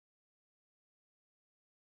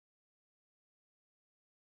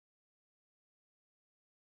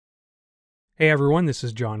Hey everyone, this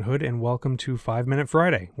is John Hood and welcome to 5 Minute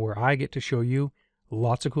Friday, where I get to show you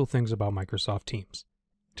lots of cool things about Microsoft Teams.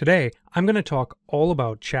 Today, I'm going to talk all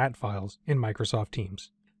about chat files in Microsoft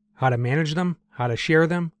Teams, how to manage them, how to share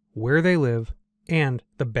them, where they live, and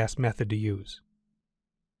the best method to use.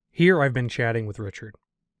 Here I've been chatting with Richard.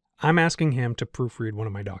 I'm asking him to proofread one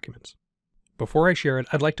of my documents. Before I share it,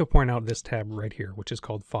 I'd like to point out this tab right here, which is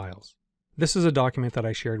called Files. This is a document that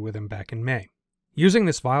I shared with him back in May. Using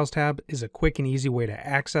this Files tab is a quick and easy way to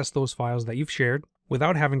access those files that you've shared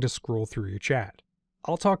without having to scroll through your chat.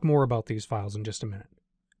 I'll talk more about these files in just a minute.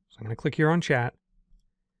 So I'm going to click here on Chat,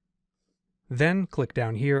 then click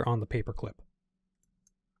down here on the paperclip.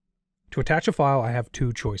 To attach a file, I have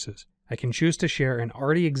two choices. I can choose to share an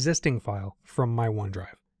already existing file from my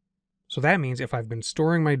OneDrive. So that means if I've been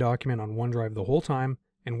storing my document on OneDrive the whole time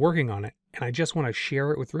and working on it, and I just want to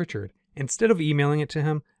share it with Richard, instead of emailing it to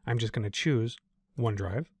him, I'm just going to choose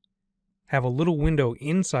OneDrive, have a little window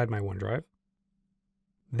inside my OneDrive,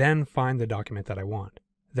 then find the document that I want.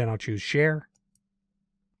 Then I'll choose Share.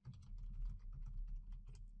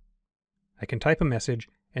 I can type a message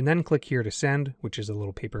and then click here to send, which is a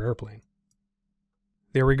little paper airplane.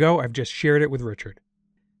 There we go, I've just shared it with Richard.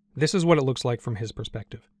 This is what it looks like from his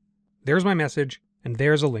perspective. There's my message, and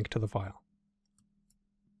there's a link to the file.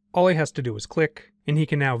 All he has to do is click, and he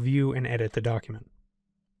can now view and edit the document.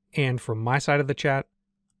 And from my side of the chat,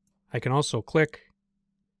 I can also click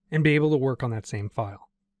and be able to work on that same file.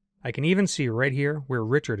 I can even see right here where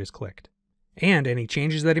Richard is clicked. And any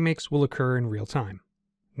changes that he makes will occur in real time.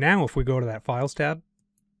 Now if we go to that Files tab,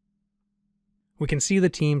 we can see the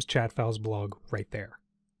Teams chat files blog right there.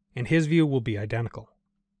 And his view will be identical.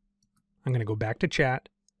 I'm going to go back to chat,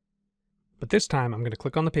 but this time I'm going to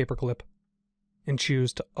click on the paperclip and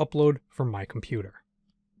choose to upload from my computer.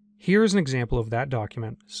 Here's an example of that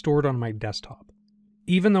document stored on my desktop.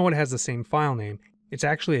 Even though it has the same file name, it's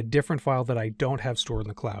actually a different file that I don't have stored in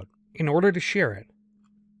the cloud. In order to share it,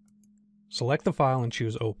 select the file and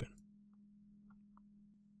choose Open.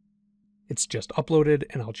 It's just uploaded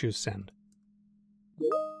and I'll choose Send.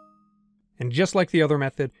 And just like the other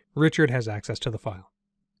method, Richard has access to the file.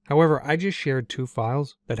 However, I just shared two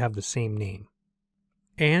files that have the same name.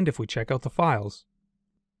 And if we check out the files,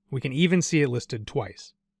 we can even see it listed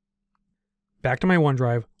twice. Back to my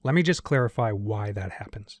OneDrive, let me just clarify why that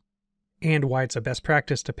happens, and why it's a best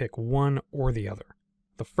practice to pick one or the other.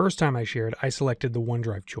 The first time I shared, I selected the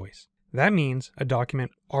OneDrive choice. That means a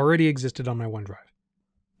document already existed on my OneDrive.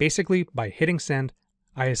 Basically, by hitting send,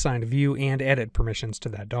 I assigned view and edit permissions to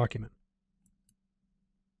that document.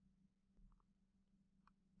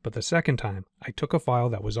 But the second time, I took a file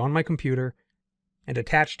that was on my computer and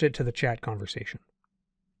attached it to the chat conversation.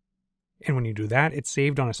 And when you do that, it's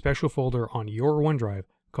saved on a special folder on your OneDrive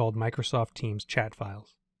called Microsoft Teams Chat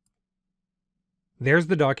Files. There's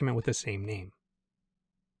the document with the same name.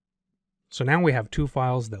 So now we have two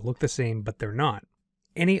files that look the same, but they're not.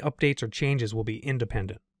 Any updates or changes will be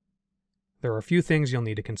independent. There are a few things you'll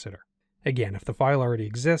need to consider. Again, if the file already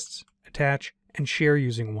exists, attach and share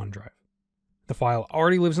using OneDrive. The file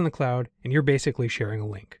already lives in the cloud, and you're basically sharing a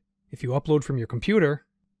link. If you upload from your computer,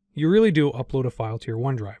 you really do upload a file to your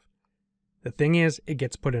OneDrive. The thing is, it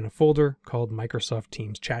gets put in a folder called Microsoft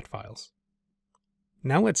Teams Chat Files.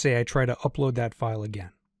 Now let's say I try to upload that file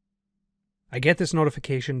again. I get this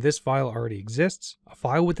notification, this file already exists. A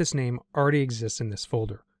file with this name already exists in this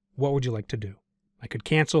folder. What would you like to do? I could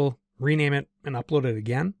cancel, rename it, and upload it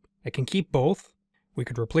again. I can keep both. We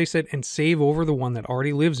could replace it and save over the one that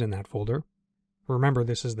already lives in that folder. Remember,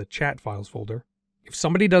 this is the chat files folder. If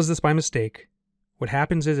somebody does this by mistake, what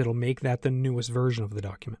happens is it'll make that the newest version of the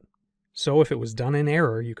document. So if it was done in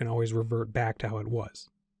error, you can always revert back to how it was.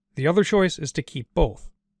 The other choice is to keep both.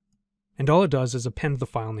 And all it does is append the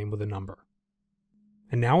file name with a number.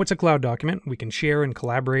 And now it's a cloud document, we can share and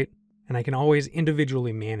collaborate, and I can always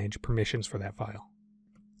individually manage permissions for that file.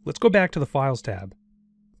 Let's go back to the Files tab.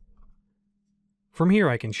 From here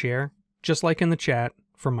I can share, just like in the chat,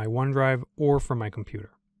 from my OneDrive or from my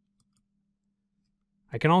computer.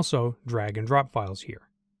 I can also drag and drop files here.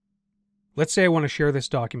 Let's say I want to share this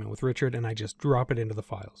document with Richard and I just drop it into the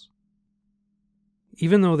files.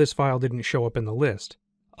 Even though this file didn't show up in the list,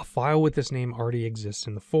 a file with this name already exists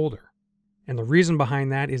in the folder. And the reason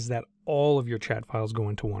behind that is that all of your chat files go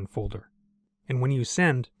into one folder. And when you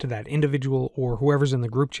send to that individual or whoever's in the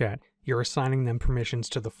group chat, you're assigning them permissions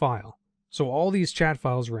to the file. So all these chat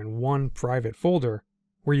files are in one private folder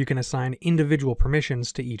where you can assign individual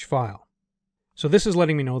permissions to each file. So this is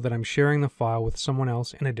letting me know that I'm sharing the file with someone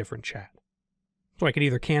else in a different chat. So I could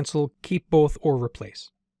either cancel, keep both, or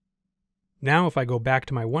replace. Now if I go back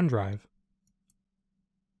to my OneDrive,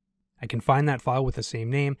 I can find that file with the same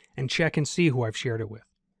name and check and see who I've shared it with.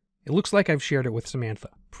 It looks like I've shared it with Samantha,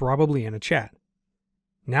 probably in a chat.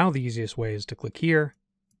 Now the easiest way is to click here,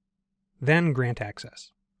 then grant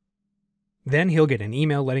access. Then he'll get an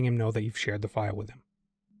email letting him know that you've shared the file with him.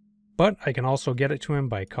 But I can also get it to him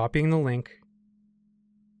by copying the link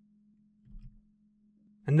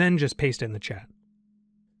and then just paste it in the chat.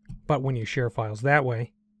 But when you share files that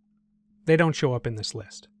way, they don't show up in this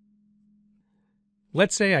list.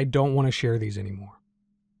 Let's say I don't want to share these anymore.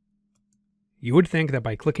 You would think that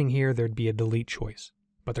by clicking here there'd be a delete choice,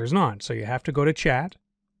 but there's not, so you have to go to chat.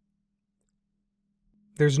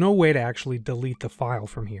 There's no way to actually delete the file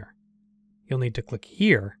from here. You'll need to click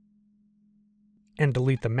here and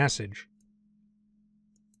delete the message.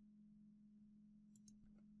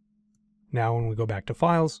 Now when we go back to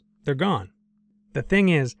files, they're gone. The thing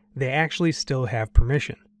is, they actually still have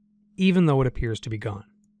permission, even though it appears to be gone.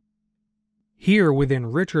 Here within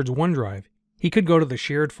Richard's OneDrive, he could go to the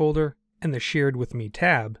Shared folder and the Shared with Me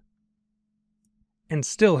tab and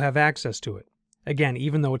still have access to it, again,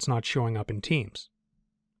 even though it's not showing up in Teams.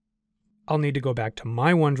 I'll need to go back to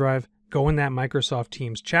my OneDrive, go in that Microsoft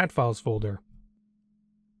Teams chat files folder,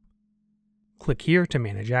 click here to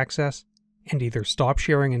manage access, and either stop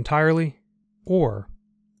sharing entirely or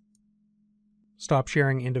stop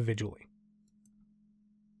sharing individually.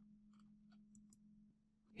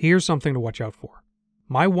 Here's something to watch out for.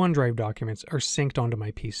 My OneDrive documents are synced onto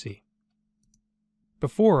my PC.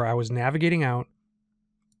 Before, I was navigating out,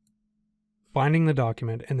 finding the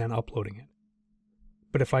document, and then uploading it.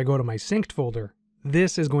 But if I go to my synced folder,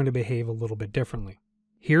 this is going to behave a little bit differently.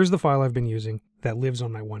 Here's the file I've been using that lives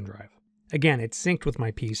on my OneDrive. Again, it's synced with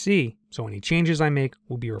my PC, so any changes I make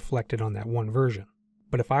will be reflected on that one version.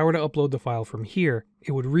 But if I were to upload the file from here,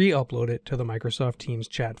 it would re-upload it to the Microsoft Teams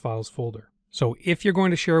chat files folder. So if you're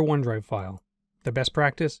going to share a OneDrive file, the best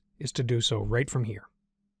practice is to do so right from here.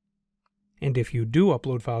 And if you do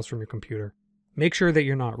upload files from your computer, make sure that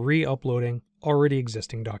you're not re-uploading already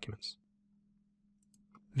existing documents.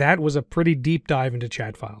 That was a pretty deep dive into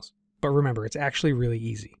chat files, but remember, it's actually really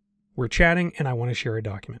easy. We're chatting and I want to share a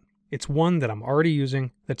document. It's one that I'm already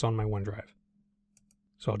using that's on my OneDrive.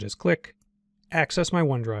 So I'll just click, access my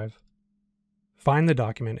OneDrive, find the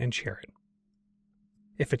document and share it.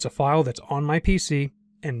 If it's a file that's on my PC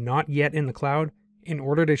and not yet in the cloud, in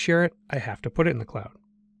order to share it, I have to put it in the cloud.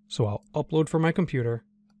 So I'll upload from my computer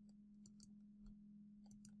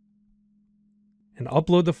and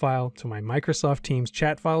upload the file to my Microsoft Teams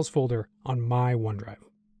chat files folder on my OneDrive.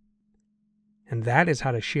 And that is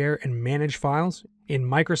how to share and manage files in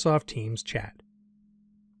Microsoft Teams chat.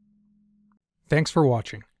 Thanks for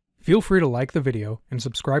watching. Feel free to like the video and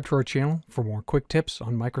subscribe to our channel for more quick tips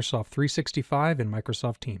on Microsoft 365 and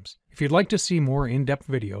Microsoft Teams. If you'd like to see more in-depth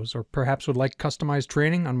videos or perhaps would like customized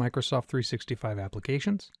training on Microsoft 365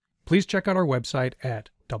 applications, please check out our website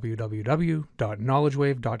at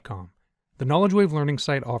www.knowledgewave.com. The KnowledgeWave Learning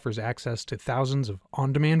site offers access to thousands of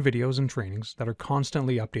on-demand videos and trainings that are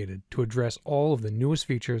constantly updated to address all of the newest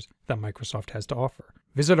features that Microsoft has to offer.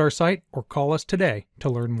 Visit our site or call us today to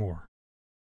learn more.